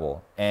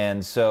incredible.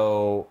 And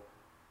so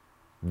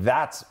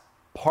that's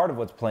part of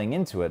what's playing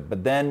into it.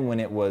 But then when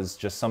it was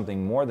just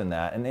something more than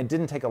that, and it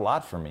didn't take a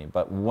lot for me,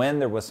 but when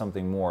there was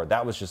something more,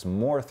 that was just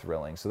more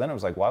thrilling. So then it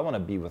was like, well, I want to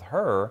be with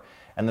her.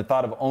 And the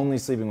thought of only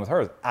sleeping with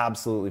her is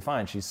absolutely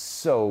fine. She's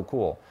so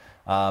cool.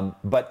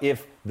 But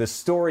if the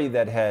story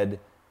that had,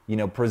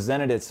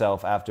 presented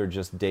itself after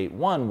just date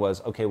 1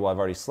 was, okay, well, I've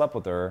already slept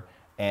with her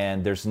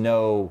and there's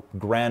no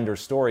grander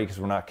story because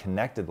we're not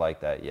connected like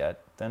that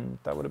yet, then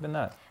that would have been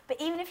that.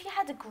 But even if you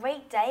had a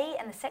great day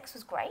and the sex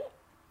was great?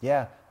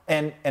 Yeah,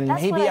 and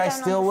maybe I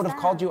still would have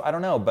called you, I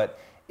don't know, but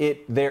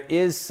there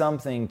is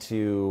something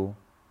to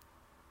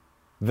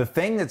the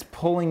thing that's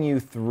pulling you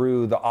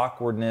through the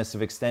awkwardness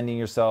of extending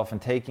yourself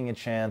and taking a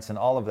chance and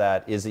all of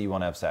that is that you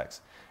want to have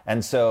sex.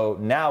 And so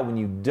now when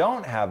you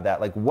don't have that,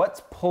 like,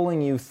 what's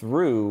pulling you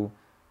through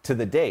to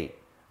the date,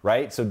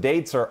 right? So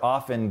dates are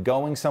often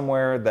going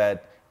somewhere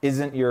that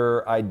isn't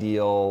your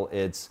ideal.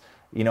 It's,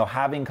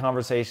 having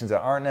conversations that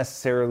aren't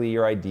necessarily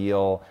your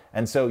ideal.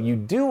 And so you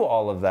do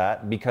all of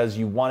that because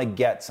you want to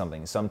get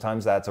something.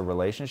 Sometimes that's a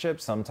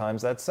relationship,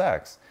 sometimes that's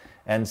sex.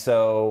 And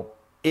so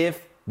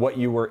if what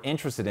you were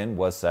interested in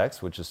was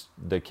sex, which is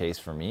the case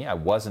for me, I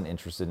wasn't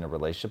interested in a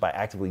relationship, I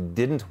actively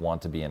didn't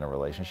want to be in a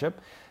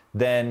relationship,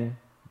 then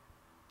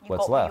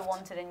what's left? You got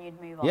what you wanted and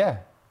you'd move on. Yeah.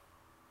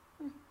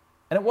 And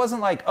it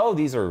wasn't like, oh,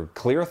 these are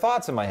clear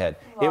thoughts in my head.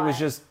 Right. It was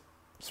just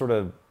sort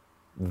of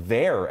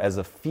there as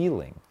a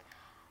feeling.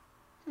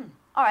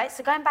 All right,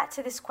 so going back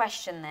to this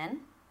question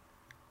then,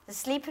 does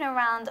sleeping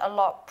around a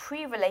lot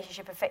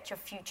pre-relationship affect your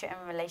future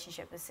in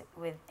relationship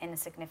in a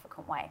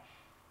significant way?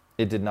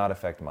 It did not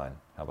affect mine.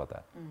 How about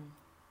that?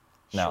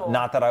 Now, Sure.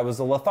 Not that I was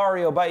a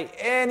Lothario by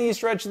any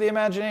stretch of the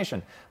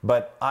imagination,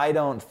 but I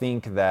don't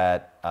think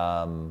that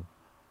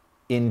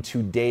in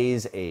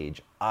today's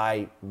age,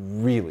 I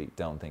really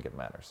don't think it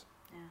matters.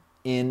 Yeah.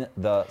 In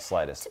the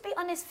slightest. To be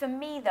honest, for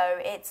me though,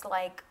 it's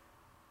like,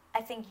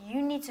 I think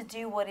you need to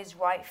do what is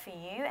right for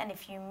you, and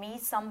if you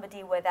meet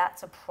somebody where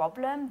that's a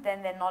problem,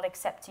 then they're not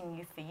accepting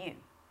you for you.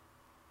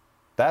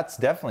 That's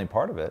definitely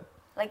part of it.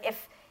 Like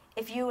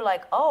if you were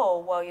like,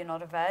 oh, well, you're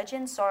not a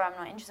virgin, sorry, I'm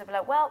not interested, but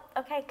like, well,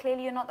 okay,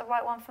 clearly you're not the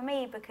right one for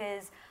me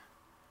because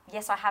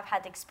yes, I have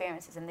had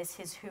experiences and this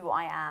is who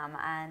I am,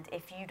 and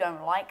if you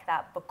don't like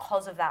that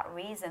because of that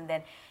reason,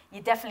 then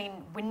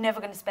we're never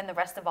going to spend the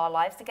rest of our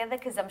lives together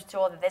because I'm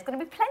sure that there's going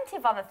to be plenty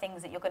of other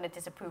things that you're going to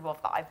disapprove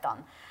of that I've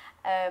done.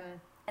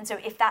 And so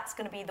if that's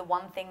going to be the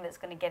one thing that's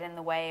going to get in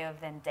the way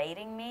of then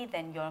dating me,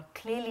 then you're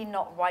clearly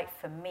not right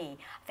for me.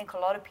 I think a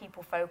lot of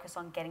people focus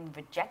on getting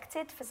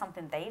rejected for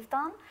something they've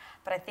done.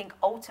 But I think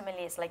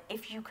ultimately it's like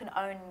if you can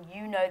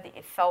know that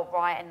it felt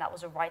right and that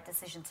was a right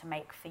decision to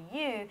make for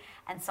you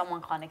and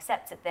someone can't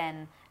accept it,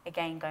 then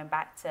again, going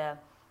back to,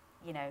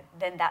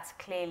 then that's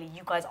clearly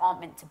you guys aren't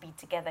meant to be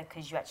together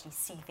because you actually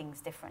see things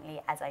differently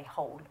as a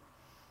whole.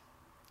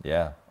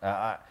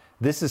 Yeah.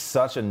 This is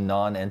such a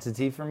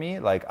non-entity for me.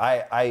 Like,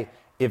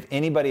 if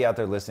anybody out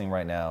there listening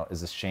right now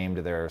is ashamed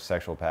of their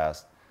sexual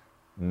past,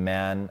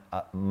 man,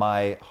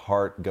 my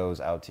heart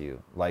goes out to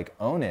you. Like,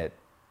 own it.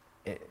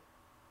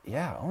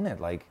 Yeah, own it.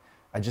 Like,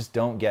 I just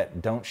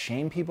don't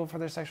shame people for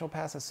their sexual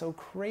past. That's so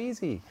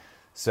crazy.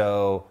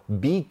 So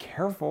be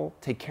careful,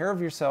 take care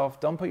of yourself.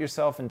 Don't put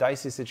yourself in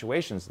dicey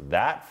situations.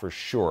 That for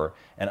sure.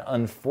 And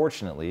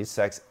unfortunately,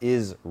 sex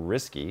is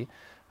risky,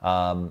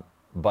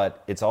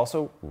 but it's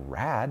also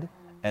rad.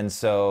 And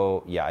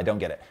so, yeah, I don't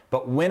get it.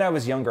 But when I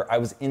was younger, I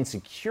was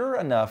insecure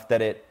enough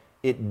that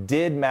it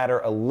did matter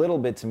a little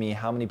bit to me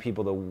how many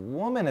people the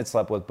woman had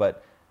slept with.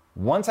 But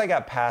once I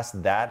got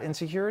past that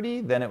insecurity,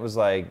 then it was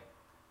like,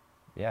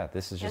 yeah,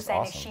 this is just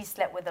awesome. You're saying she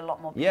slept with a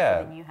lot more people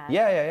than you had.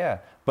 Yeah.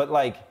 But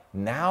like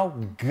now,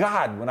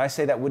 God, when I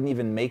say that wouldn't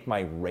even make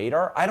my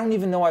radar, I don't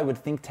even know I would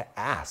think to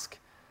ask.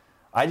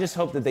 I just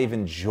hope that they've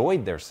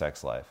enjoyed their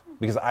sex life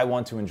because I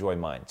want to enjoy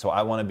mine. So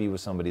I want to be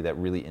with somebody that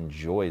really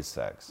enjoys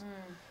sex.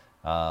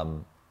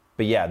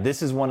 But yeah,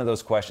 this is one of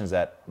those questions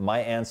that my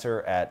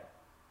answer at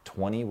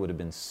 20 would have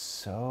been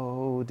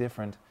so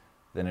different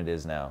than it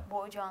is now.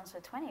 What would your answer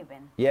at 20 have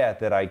been? Yeah,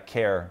 that I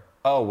care.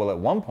 Oh, well, at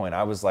one point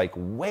I was like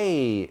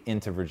way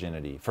into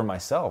virginity for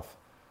myself.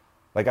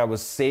 Like at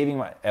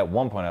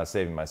one point I was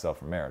saving myself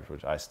for marriage,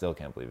 which I still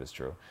can't believe is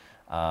true.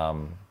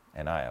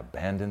 And I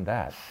abandoned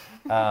that.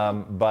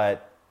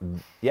 But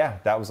yeah,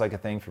 that was like a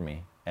thing for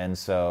me. And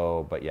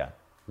so, but yeah,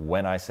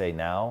 when I say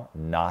now,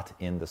 not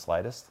in the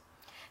slightest.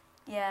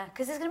 Yeah,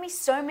 because there's going to be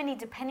so many,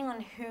 depending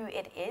on who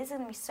it is, there's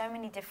going to be so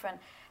many different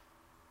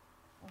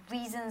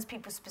reasons,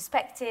 people's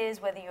perspectives,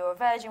 whether you're a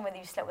virgin, whether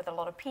you slept with a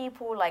lot of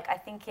people. Like, I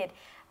think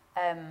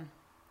and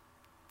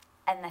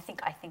I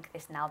think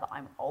this now that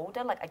I'm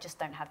older, like, I just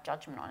don't have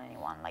judgment on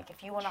anyone. Like,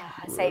 if you want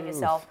to save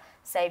yourself.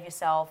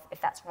 If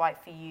that's right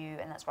for you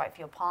and that's right for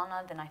your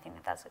partner, then I think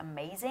that's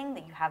amazing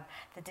that you have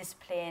the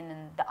discipline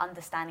and the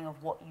understanding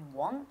of what you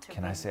want.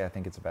 Can I say I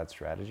think it's a bad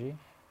strategy?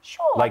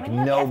 Sure. Like,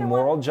 no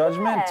moral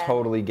judgment,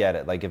 totally get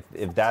it. Like,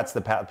 if that's the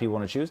path people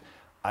want to choose,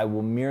 I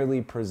will merely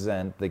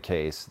present the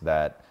case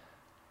that,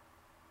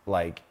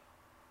 like,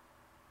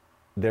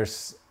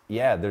 there's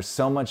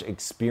so much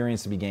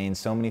experience to be gained,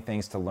 so many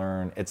things to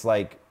learn. It's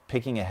like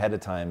picking ahead of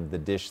time the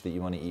dish that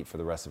you want to eat for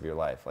the rest of your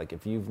life. Like,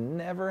 if you've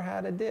never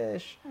had a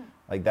dish,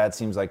 like, that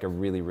seems like a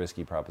really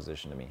risky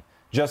proposition to me.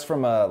 Just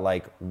from a,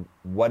 like,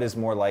 what is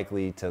more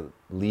likely to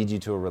lead you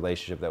to a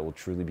relationship that will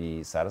truly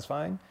be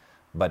satisfying.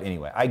 But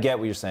anyway, I get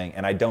what you're saying,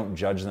 and I don't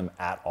judge them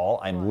at all.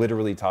 I'm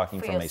literally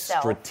talking from a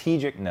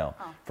strategic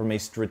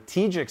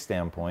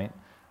standpoint.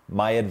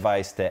 My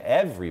advice to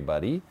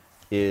everybody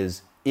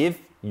is, if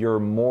your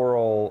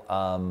moral,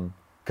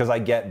 because I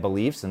get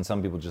beliefs, and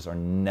some people just are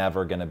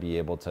never going to be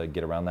able to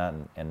get around that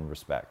and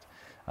respect.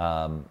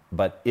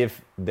 But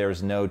if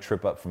there's no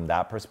trip up from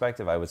that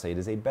perspective, I would say it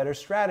is a better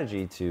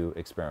strategy to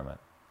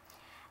experiment.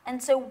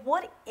 And so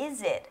what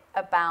is it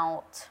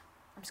about...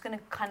 I'm just going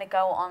to kind of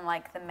go on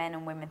like the men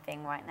and women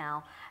thing right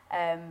now.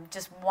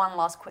 Just one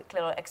last quick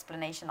little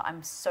explanation that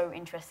I'm so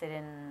interested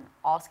in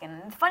asking.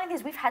 And the funny thing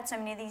is, we've had so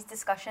many of these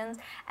discussions,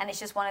 and it's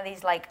just one of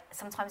these, like,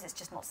 sometimes it's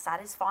just not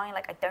satisfying.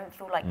 Like, I don't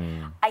feel like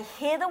I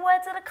hear the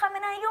words that are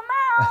coming out of your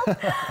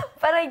mouth,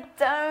 but I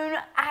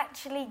don't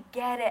actually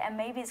get it. And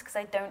maybe it's because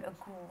I don't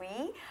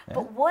agree. Yeah.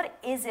 But what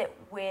is it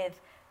with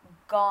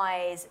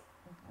guys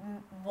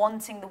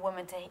wanting the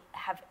woman to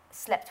have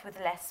slept with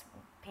less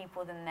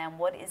people than them?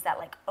 What is that,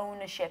 like,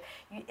 ownership?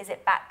 Is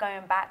it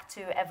going back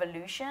to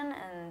evolution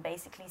and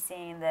basically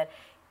seeing that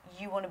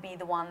you want to be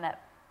the one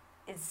that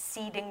is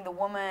seeding the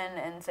woman,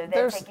 and so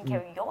they're taking care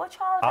of your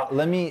child?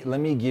 Let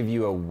me give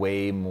you a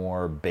way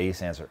more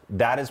base answer.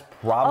 That is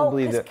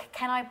probably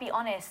can I be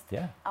honest?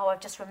 Yeah. Oh, I've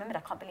just remembered.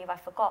 I can't believe I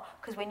forgot.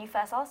 Because when you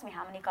first asked me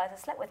how many guys I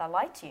slept with, I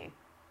lied to you.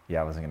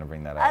 Yeah, I wasn't going to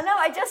bring that up. I know,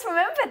 I just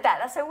remembered that.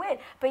 That's so weird.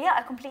 But yeah,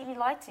 I completely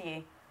lied to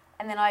you.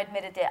 And then I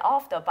admitted it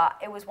after, but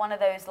it was one of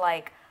those,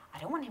 like, I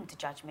don't want him to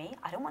judge me.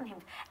 I don't want him,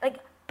 like,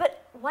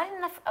 but why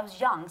didn't I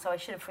was young, so I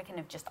should have freaking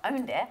have just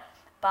owned it.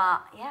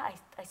 But yeah,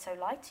 I so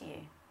lied to you.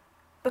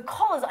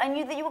 Because I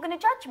knew that you were going to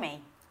judge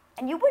me.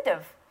 And you would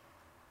have.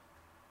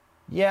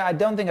 Yeah, I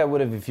don't think I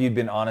would have if you'd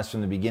been honest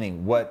from the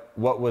beginning. What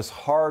was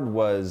hard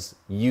was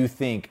you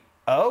think,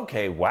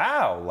 okay,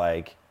 wow,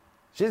 like,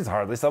 she's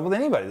hardly slept with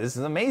anybody. This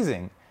is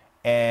amazing.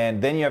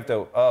 And then you have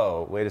to,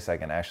 oh, wait a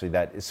second, actually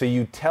so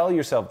you tell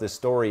yourself this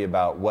story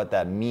about what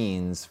that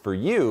means for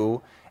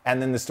you, and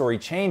then the story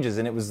changes,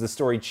 and it was the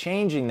story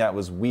changing that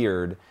was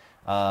weird.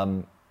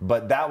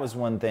 But that was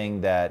one thing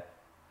that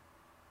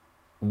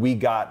we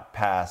got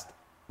past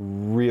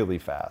really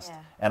fast.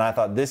 Yeah. And I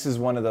thought this is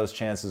one of those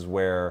chances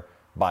where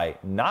by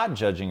not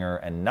judging her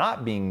and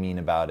not being mean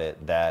about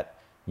it, that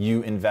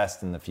you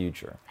invest in the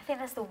future. I think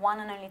that's the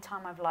one and only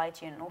time I've lied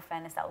to you. In all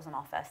fairness, that was on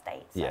our first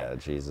date. So. Yeah,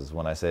 Jesus.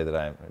 When I say that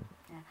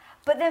Yeah.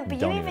 But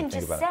you even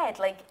just said,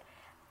 like,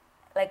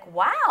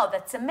 wow,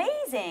 that's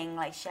amazing.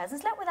 Like, she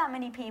hasn't slept with that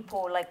many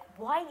people. Like,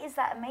 why is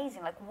that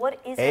amazing? Like, what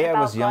is it about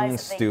I was young and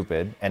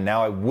stupid, and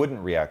now I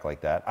wouldn't react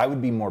like that. I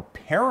would be more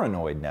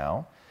paranoid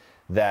now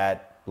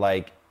that,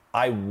 like,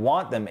 I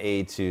want them,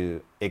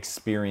 to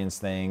experience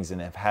things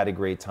and have had a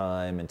great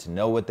time and to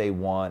know what they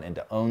want and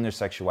to own their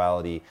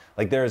sexuality.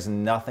 Like, there is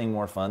nothing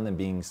more fun than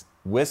being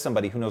with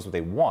somebody who knows what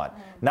they want.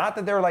 Not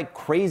that they're like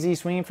crazy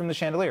swinging from the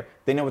chandelier.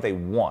 They know what they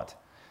want.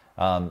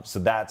 So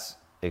that's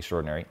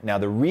extraordinary. Now,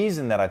 the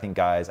reason that I think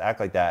guys act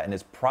like that, and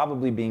it's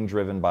probably being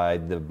driven by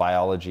the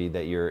biology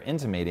that you're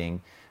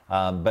intimating,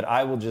 but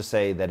I will just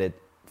say that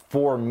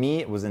for me,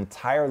 it was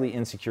entirely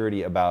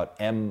insecurity about,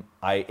 am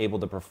I able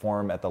to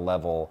perform at the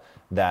level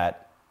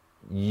that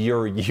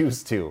you're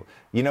used to?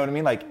 You know what I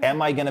mean? Like,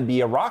 am I going to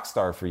be a rock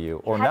star for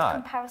you or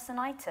not?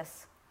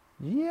 Comparisonitis.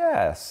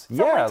 Yes.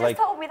 Someone yeah. just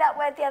told me that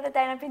word the other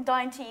day, and I've been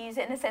dying to use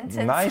it in a sentence.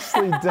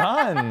 Nicely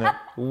done.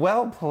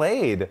 Well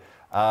played.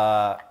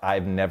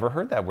 I've never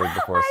heard that word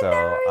before, so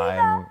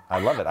I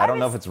love it. I don't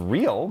know if it's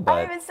real, but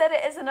I even said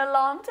it as an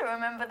alarm to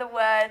remember the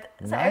word.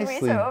 So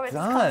nicely done. It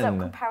comes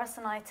up,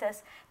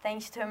 comparisonitis.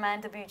 Thanks to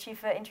Amanda Bucci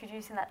for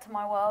introducing that to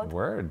my world.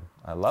 Word.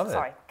 I love it.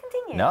 Sorry,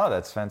 continue. No,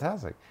 that's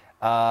fantastic.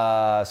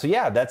 So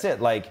yeah, that's it.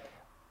 Like,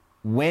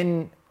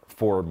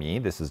 for me,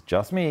 this is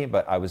just me,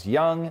 but I was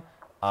young,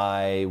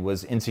 I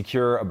was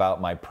insecure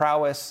about my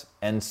prowess,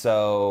 and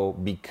so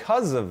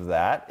because of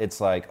that, it's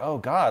like, oh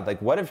God,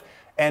 like what if,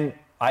 and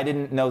I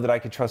didn't know that I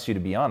could trust you to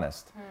be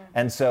honest.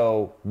 And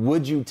so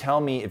would you tell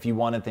me if you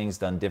wanted things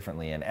done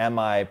differently, and am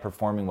I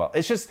performing well?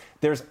 It's just,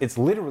 it's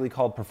literally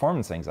called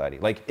performance anxiety.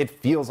 Like, it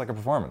feels like a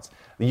performance.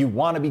 You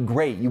want to be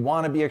great, you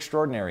want to be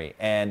extraordinary,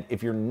 and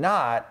if you're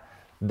not,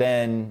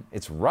 then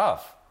it's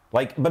rough.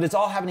 Like, but it's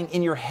all happening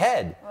in your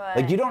head. Right.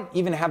 Like, you don't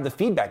even have the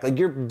feedback. Like,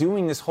 you're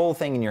doing this whole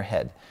thing in your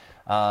head.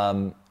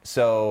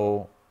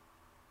 So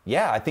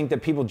yeah, I think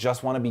that people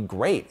just want to be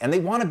great, and they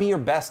want to be your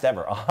best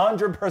ever,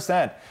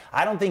 100%.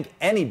 I don't think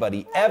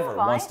anybody ever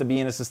wants to be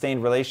in a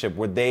sustained relationship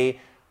where they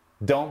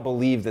don't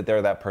believe that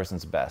they're that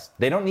person's best.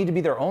 They don't need to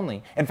be their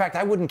only. In fact,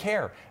 I wouldn't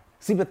care.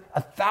 Sleep with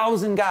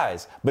 1,000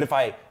 guys, but if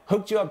I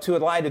hooked you up to a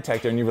lie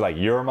detector and you were like,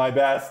 you're my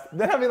best,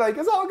 then I'd be like,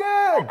 it's all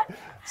good.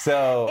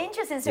 So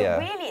interesting. So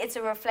really, it's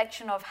a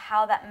reflection of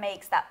how that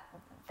makes that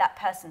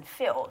person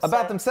feel.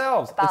 About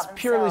themselves. It's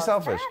purely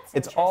selfish.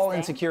 It's all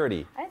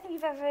insecurity. I don't think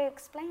you've ever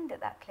explained it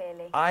that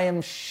clearly. I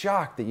am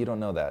shocked that you don't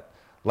know that.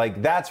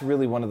 Like, that's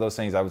really one of those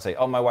things I would say,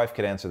 oh, my wife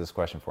could answer this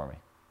question for me.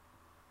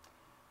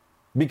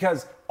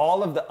 Because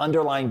all of the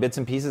underlying bits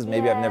and pieces,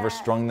 maybe I've never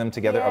strung them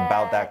together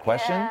about that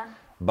question,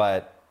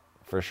 but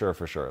for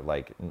sure,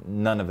 like,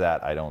 none of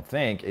that, I don't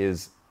think,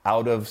 is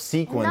out of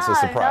sequence a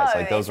surprise.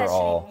 Like, those are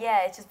all...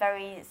 Yeah, it's just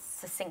very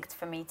succinct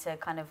for me to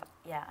kind of,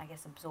 I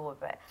guess,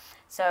 absorb it.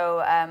 So,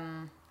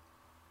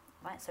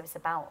 right, so it's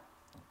about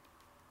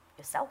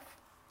yourself.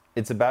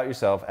 It's about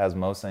yourself, as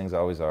most things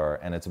always are,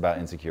 and it's about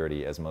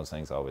insecurity, as most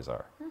things always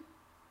are.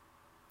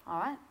 All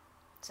right.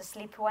 So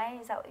sleep away,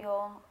 is that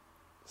your...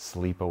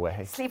 Sleep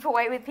away? Sleep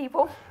away with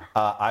people?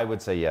 I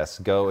would say yes.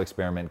 Go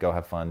experiment, go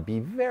have fun. Be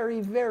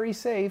very, very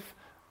safe,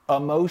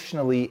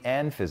 emotionally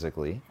and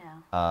physically.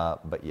 Yeah.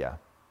 But yeah,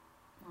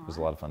 it was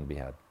a lot of fun to be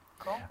had.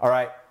 Cool. All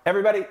right,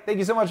 everybody, thank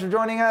you so much for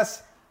joining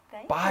us.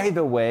 By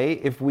the way,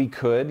 if we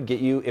could get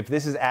you, if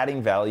this is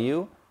adding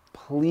value,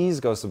 please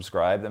go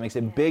subscribe. That makes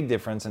a big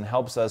difference and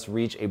helps us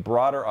reach a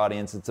broader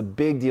audience. It's a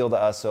big deal to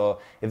us. So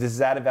if this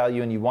is added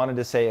value and you wanted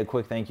to say a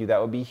quick thank you, that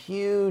would be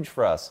huge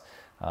for us.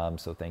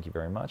 So thank you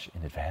very much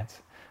in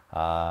advance.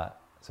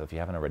 So if you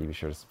haven't already, be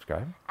sure to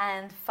subscribe.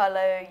 And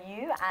follow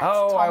you at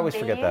Tom I always Bilyeu,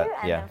 forget that.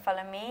 And then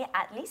follow me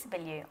at Lisa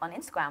Bilyeu on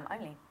Instagram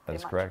only. That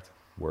is correct.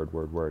 Word.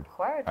 Word.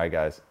 All right,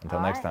 guys. Until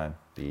next time,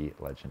 be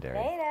legendary.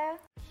 Later.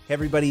 Hey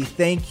everybody,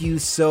 thank you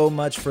so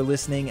much for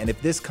listening. And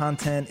if this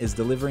content is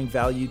delivering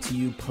value to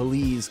you,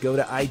 please go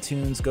to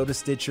iTunes, go to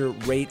Stitcher,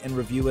 rate and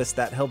review us.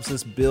 That helps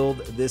us build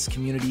this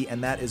community,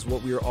 and that is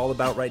what we are all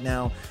about right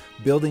now.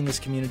 Building this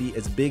community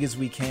as big as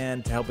we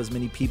can to help as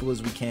many people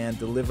as we can,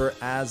 deliver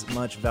as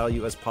much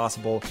value as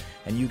possible.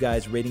 And you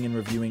guys rating and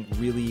reviewing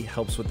really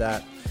helps with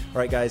that. All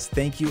right, guys,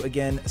 thank you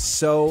again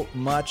so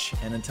much.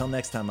 And until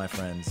next time, my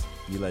friends,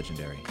 be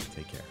legendary.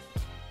 Take care.